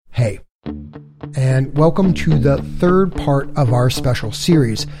and welcome to the third part of our special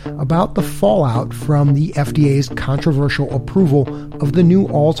series about the fallout from the FDA's controversial approval of the new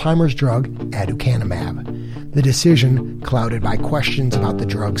Alzheimer's drug aducanumab. The decision, clouded by questions about the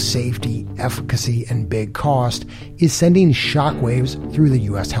drug's safety, efficacy, and big cost, is sending shockwaves through the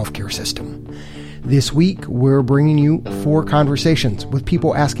U.S. healthcare system. This week, we're bringing you 4 conversations with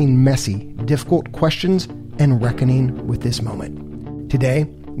people asking messy, difficult questions and reckoning with this moment. Today,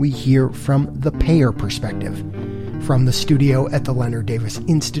 we hear from the payer perspective. From the studio at the Leonard Davis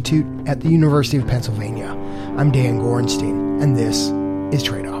Institute at the University of Pennsylvania, I'm Dan Gorenstein, and this is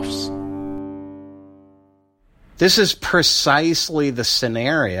Trade-Offs. This is precisely the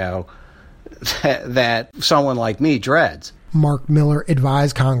scenario that someone like me dreads. Mark Miller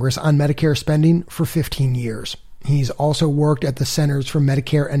advised Congress on Medicare spending for 15 years. He's also worked at the Centers for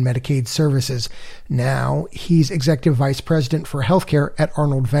Medicare and Medicaid Services. Now he's Executive Vice President for Healthcare at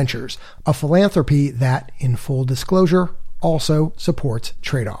Arnold Ventures, a philanthropy that, in full disclosure, also supports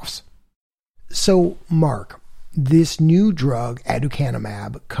trade-offs. So, Mark, this new drug,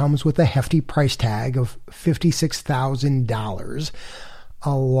 aducanumab, comes with a hefty price tag of $56,000.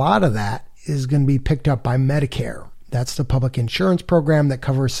 A lot of that is going to be picked up by Medicare. That's the public insurance program that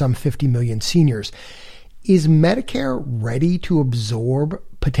covers some 50 million seniors. Is Medicare ready to absorb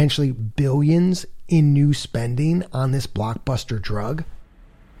potentially billions in new spending on this blockbuster drug?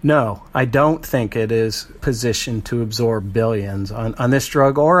 No, I don't think it is positioned to absorb billions on this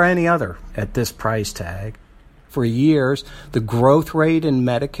drug or any other at this price tag. For years, the growth rate in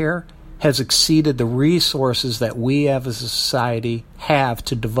Medicare has exceeded the resources that we as a society have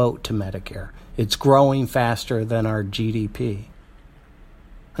to devote to Medicare. It's growing faster than our GDP.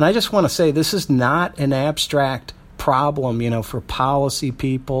 And I just want to say this is not an abstract problem, for policy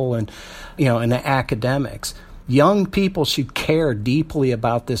people and, and the academics. Young people should care deeply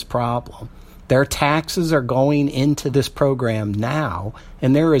about this problem. Their taxes are going into this program now,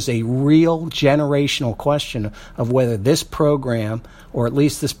 and there is a real generational question of whether this program, or at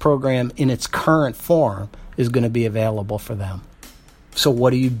least this program in its current form, is going to be available for them. So what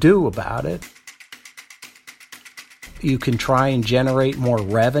do you do about it? You can try and generate more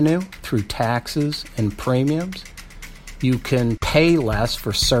revenue through taxes and premiums. You can pay less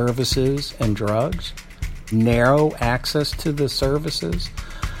for services and drugs, narrow access to the services,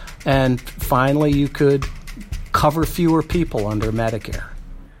 and finally, you could cover fewer people under Medicare.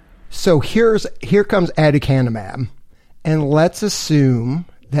 So here comes aducanumab, and let's assume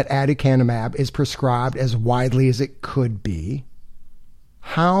that aducanumab is prescribed as widely as it could be.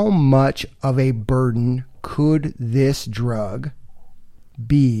 How much of a burden could this drug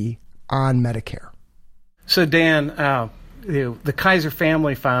be on Medicare? So, Dan, the Kaiser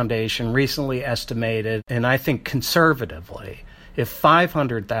Family Foundation recently estimated, and I think conservatively, if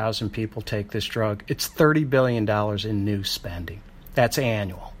 500,000 people take this drug, it's $30 billion in new spending. That's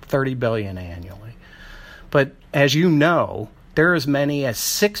annual, $30 billion annually. But as you know, there are as many as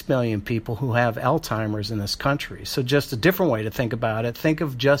 6 million people who have Alzheimer's in this country. So just a different way to think about it, think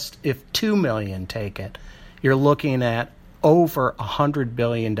of just if 2 million take it, you're looking at over $100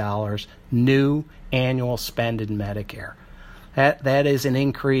 billion new annual spend in Medicare. That is an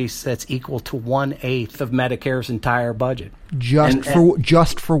increase that's equal to 1/8 of Medicare's entire budget.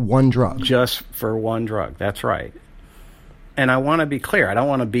 Just for one drug. Just for one drug. That's right. And I want to be clear. I don't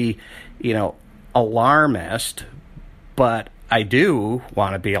want to be, alarmist, but I do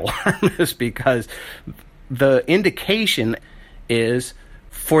want to be alarmist because the indication is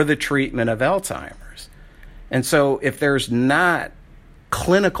for the treatment of Alzheimer's. And so if there's not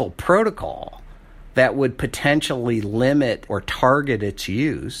clinical protocol that would potentially limit or target its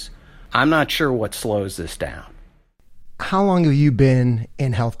use, I'm not sure what slows this down. How long have you been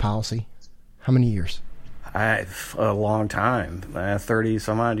in health policy? How many years? A long time, 30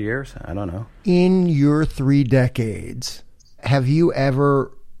 some odd years. I don't know. In your 3 decades, have you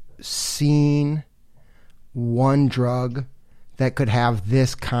ever seen one drug that could have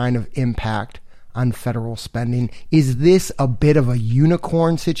this kind of impact on federal spending? Is this a bit of a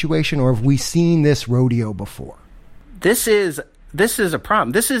unicorn situation, or have we seen this rodeo before? This is a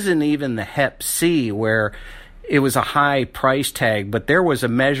problem. This isn't even the Hep C where it was a high price tag, but there was a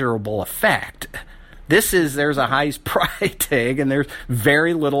measurable effect. There's a high price tag, and there's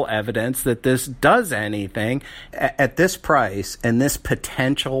very little evidence that this does anything at this price and this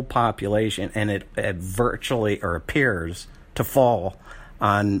potential population, and it virtually or appears to fall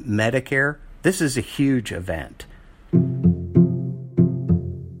on Medicare. This is a huge event.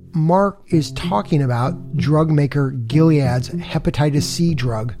 Mark is talking about drug maker Gilead's hepatitis C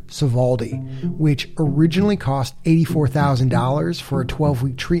drug, Sovaldi, which originally cost $84,000 for a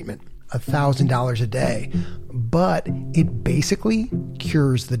 12-week treatment. $1,000 a day, but it basically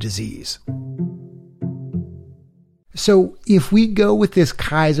cures the disease. So if we go with this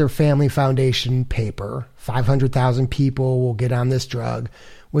Kaiser Family Foundation paper, 500,000 people will get on this drug,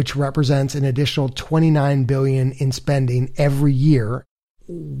 which represents an additional $29 billion in spending every year.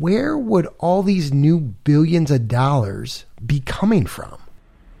 Where would all these new billions of dollars be coming from?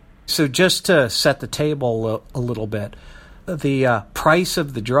 So just to set the table a little bit, the price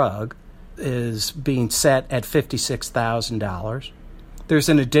of the drug is being set at $56,000. There's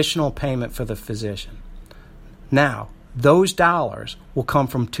an additional payment for the physician. Now, those dollars will come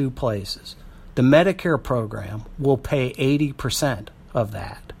from two places. The Medicare program will pay 80% of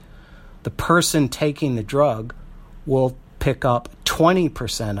that. The person taking the drug will pick up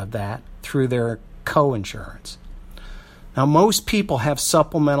 20% of that through their coinsurance. Now, most people have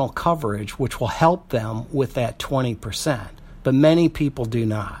supplemental coverage, which will help them with that 20%, but many people do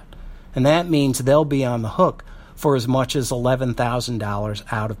not. And that means they'll be on the hook for as much as $11,000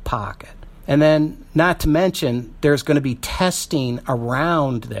 out of pocket. And then, not to mention, there's going to be testing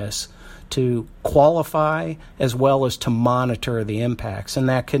around this to qualify as well as to monitor the impacts, and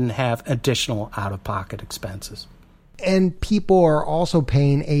that can have additional out-of-pocket expenses. And people are also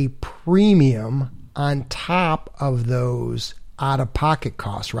paying a premium on top of those out-of-pocket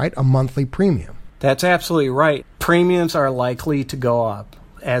costs, right? A monthly premium. That's absolutely right. Premiums are likely to go up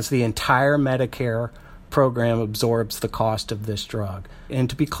as the entire Medicare program absorbs the cost of this drug. And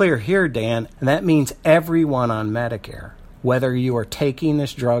to be clear here, Dan, that means everyone on Medicare, whether you are taking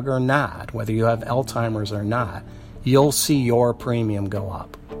this drug or not, whether you have Alzheimer's or not, you'll see your premium go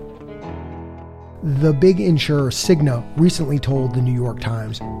up. The big insurer Cigna recently told the New York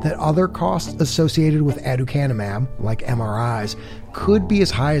Times that other costs associated with aducanumab, like MRIs, could be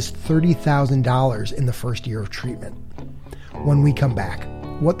as high as $30,000 in the first year of treatment. When we come back,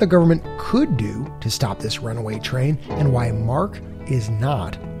 what the government could do to stop this runaway train and why Mark is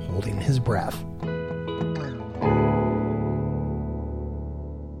not holding his breath.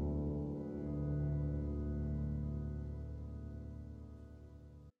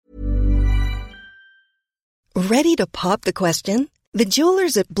 Ready to pop the question? The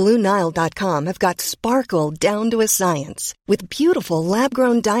jewelers at BlueNile.com have got sparkle down to a science with beautiful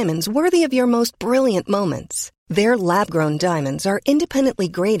lab-grown diamonds worthy of your most brilliant moments. Their lab-grown diamonds are independently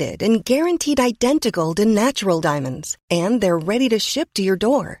graded and guaranteed identical to natural diamonds, and they're ready to ship to your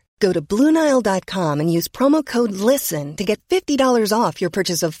door. Go to BlueNile.com and use promo code LISTEN to get $50 off your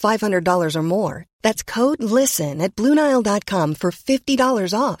purchase of $500 or more. That's code LISTEN at BlueNile.com for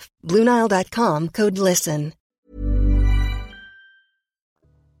 $50 off. BlueNile.com, code LISTEN.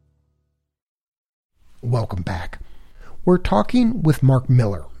 Welcome back. We're talking with Mark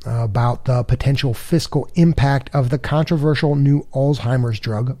Miller about the potential fiscal impact of the controversial new Alzheimer's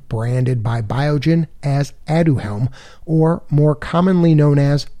drug branded by Biogen as Aduhelm, or more commonly known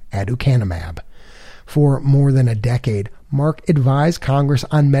as aducanumab. For more than a decade, Mark advised Congress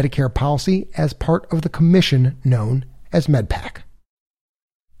on Medicare policy as part of the commission known as MedPAC.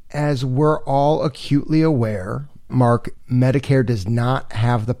 As we're all acutely aware, Mark, Medicare does not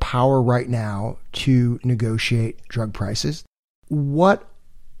have the power right now to negotiate drug prices. What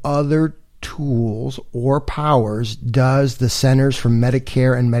other tools or powers does the Centers for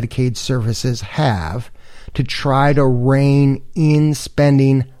Medicare and Medicaid Services have to try to rein in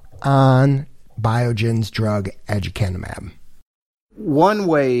spending on Biogen's drug aducanumab? One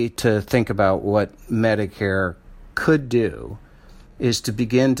way to think about what Medicare could do is to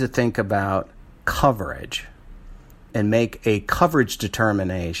begin to think about coverage and make a coverage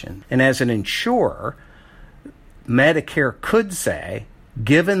determination. And as an insurer, Medicare could say,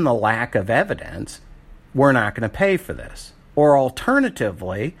 given the lack of evidence, we're not going to pay for this. Or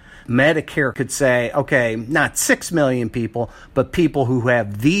alternatively, Medicare could say, okay, not 6 million people, but people who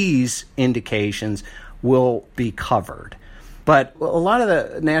have these indications will be covered. But a lot of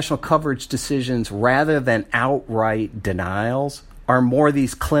the national coverage decisions, rather than outright denials, are more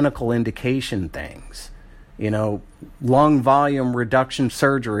these clinical indication things. You know, lung volume reduction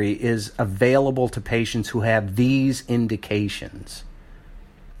surgery is available to patients who have these indications,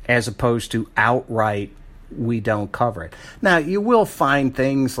 as opposed to outright, we don't cover it. Now, you will find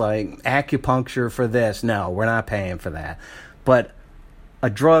things like acupuncture for this. No, we're not paying for that. But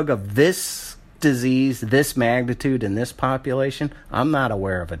a drug of this disease, this magnitude, in this population, I'm not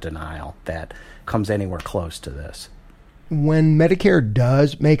aware of a denial that comes anywhere close to this. When Medicare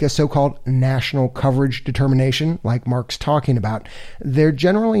does make a so-called national coverage determination, like Mark's talking about, they're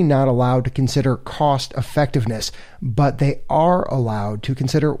generally not allowed to consider cost effectiveness, but they are allowed to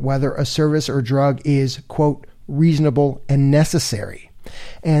consider whether a service or drug is, quote, reasonable and necessary.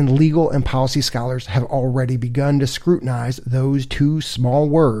 And legal and policy scholars have already begun to scrutinize those two small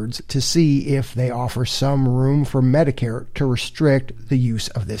words to see if they offer some room for Medicare to restrict the use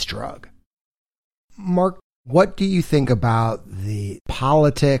of this drug. Mark, what do you think about the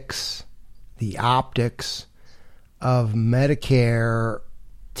politics, the optics of Medicare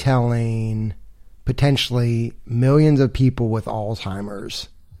telling potentially millions of people with Alzheimer's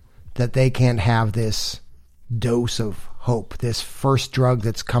that they can't have this dose of hope, this first drug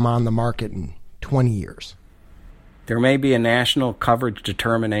that's come on the market in 20 years? There may be a national coverage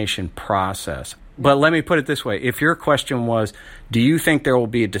determination process. But let me put it this way. If your question was, do you think there will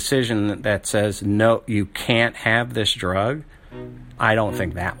be a decision that says, no, you can't have this drug? I don't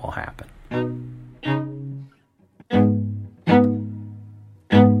think that will happen.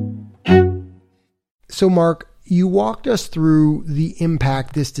 So, Mark, you walked us through the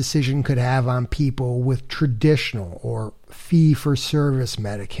impact this decision could have on people with traditional or fee-for-service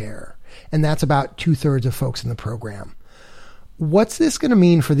Medicare, and that's about 2/3 of folks in the program. What's this going to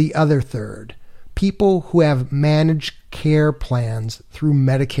mean for the other third, people who have managed care plans through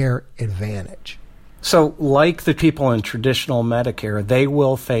Medicare Advantage? So, like the people in traditional Medicare, they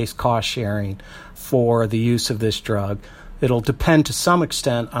will face cost sharing for the use of this drug. It'll depend to some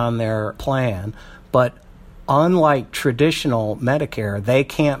extent on their plan, but unlike traditional Medicare, they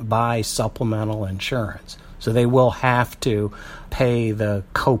can't buy supplemental insurance. So they will have to pay the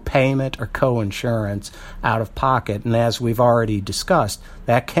co-payment or co-insurance out of pocket. And as we've already discussed,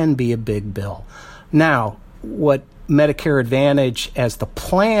 that can be a big bill. Now, what Medicare Advantage as the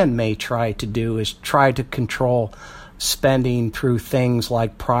plan may try to do is try to control spending through things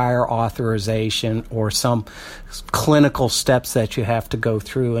like prior authorization or some clinical steps that you have to go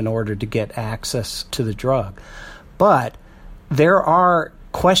through in order to get access to the drug. But there are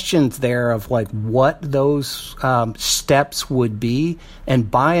questions there of like what those steps would be,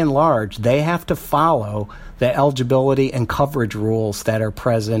 and by and large, they have to follow the eligibility and coverage rules that are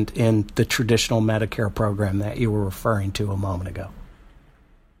present in the traditional Medicare program that you were referring to a moment ago.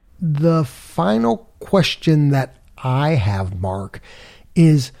 The final question that I have, Mark,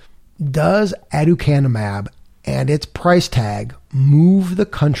 is does aducanumab and its price tag move the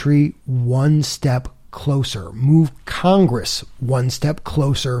country one step closer, move Congress one step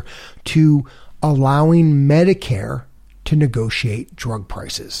closer to allowing Medicare to negotiate drug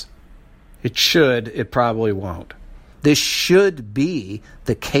prices? It should. It probably won't. This should be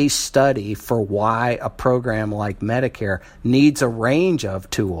the case study for why a program like Medicare needs a range of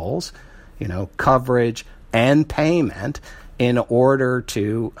tools, coverage and payment, in order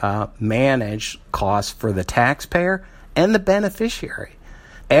to manage costs for the taxpayer and the beneficiary.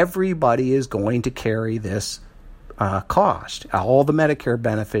 Everybody is going to carry this cost, all the Medicare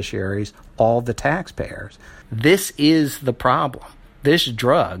beneficiaries, all the taxpayers. This is the problem. This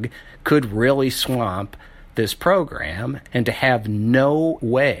drug could really swamp this program, and to have no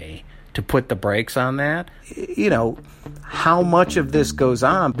way to put the brakes on that, how much of this goes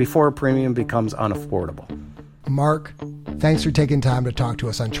on before a premium becomes unaffordable? Mark, thanks for taking time to talk to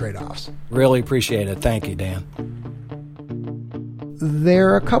us on trade-offs. Really appreciate it. Thank you, Dan.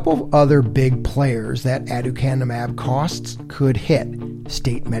 There are a couple of other big players that aducanumab costs could hit: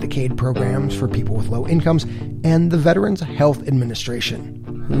 state Medicaid programs for people with low incomes and the Veterans Health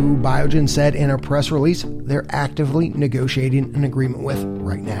Administration, who Biogen said in a press release they're actively negotiating an agreement with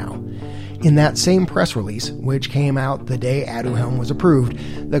right now. In that same press release, which came out the day Aduhelm was approved,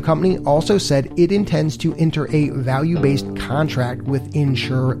 the company also said it intends to enter a value-based contract with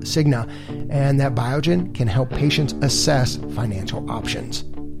insurer Cigna, and that Biogen can help patients assess financial options.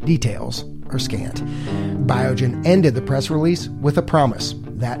 Details are scant. Biogen ended the press release with a promise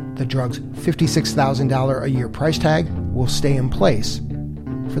that the drug's $56,000 a year price tag will stay in place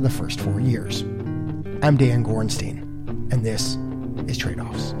for the first 4 years. I'm Dan Gorenstein, and this is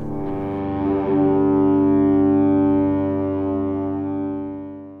Trade-Offs.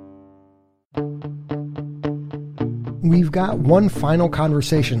 We've got one final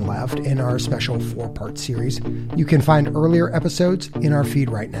conversation left in our special 4-part series. You can find earlier episodes in our feed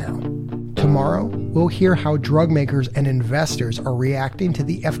right now. Tomorrow, we'll hear how drug makers and investors are reacting to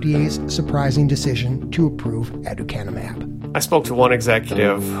the FDA's surprising decision to approve aducanumab. I spoke to one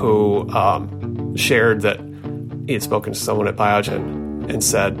executive who shared that he had spoken to someone at Biogen and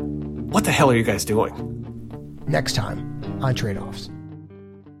said, "What the hell are you guys doing?" Next time on Trade-Offs.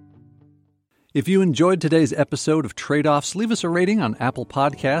 If you enjoyed today's episode of Trade-Offs, leave us a rating on Apple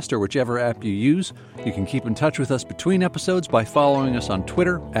Podcast or whichever app you use. You can keep in touch with us between episodes by following us on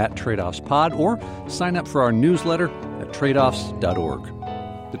Twitter @TradeOffsPod or sign up for our newsletter at tradeoffs.org.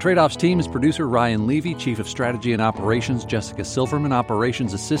 The Trade-Offs team is producer Ryan Levy, Chief of Strategy and Operations Jessica Silverman,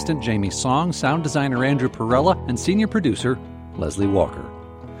 Operations Assistant Jamie Song, Sound Designer Andrew Perella, and Senior Producer Leslie Walker.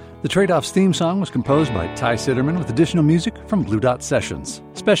 The Trade-Offs theme song was composed by Ty Sitterman with additional music from Blue Dot Sessions.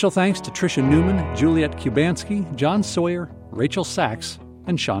 Special thanks to Tricia Newman, Juliet Kubansky, John Sawyer, Rachel Sachs,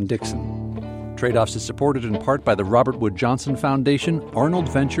 and Sean Dixon. Trade-Offs is supported in part by the Robert Wood Johnson Foundation, Arnold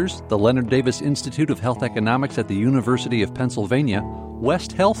Ventures, the Leonard Davis Institute of Health Economics at the University of Pennsylvania,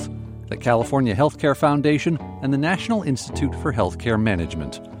 West Health, the California Healthcare Foundation, and the National Institute for Healthcare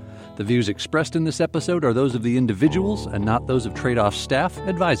Management. The views expressed in this episode are those of the individuals and not those of Trade-Off staff,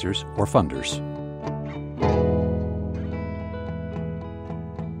 advisors, or funders.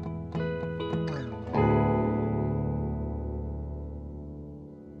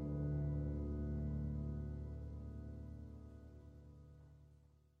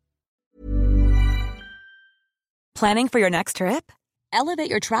 Planning for your next trip? Elevate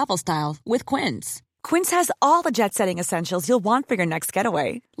your travel style with Quince. Quince has all the jet-setting essentials you'll want for your next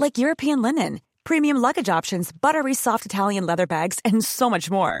getaway, like European linen, premium luggage options, buttery soft Italian leather bags, and so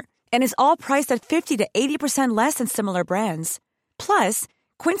much more. And is all priced at 50 to 80% less than similar brands. Plus,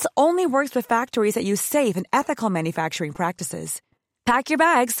 Quince only works with factories that use safe and ethical manufacturing practices. Pack your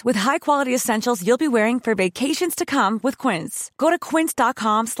bags with high-quality essentials you'll be wearing for vacations to come with Quince. Go to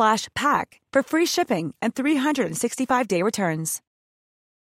quince.com/pack for free shipping and 365-day returns.